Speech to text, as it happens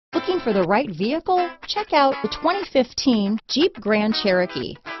Looking for the right vehicle? Check out the 2015 Jeep Grand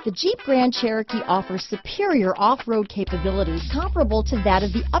Cherokee. The Jeep Grand Cherokee offers superior off-road capabilities comparable to that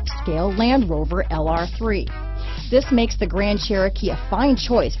of the upscale Land Rover LR3. This makes the Grand Cherokee a fine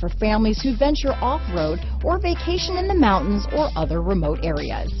choice for families who venture off-road or vacation in the mountains or other remote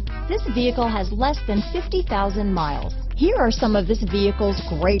areas. This vehicle has less than 50,000 miles. Here are some of this vehicle's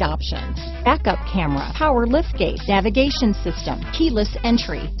great options: backup camera, power liftgate, navigation system, keyless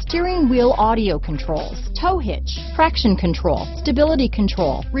entry, steering wheel audio controls, tow hitch, traction control, stability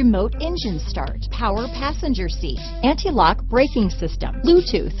control, remote engine start, power passenger seat, anti-lock braking system,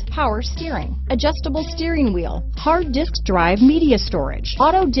 Bluetooth, power steering, adjustable steering wheel, hard disk drive media storage,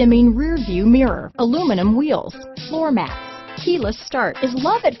 auto dimming rear view mirror, aluminum wheels, floor mats, keyless start. Is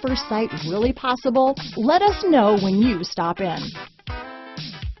love at first sight really possible? Let us know when you stop in.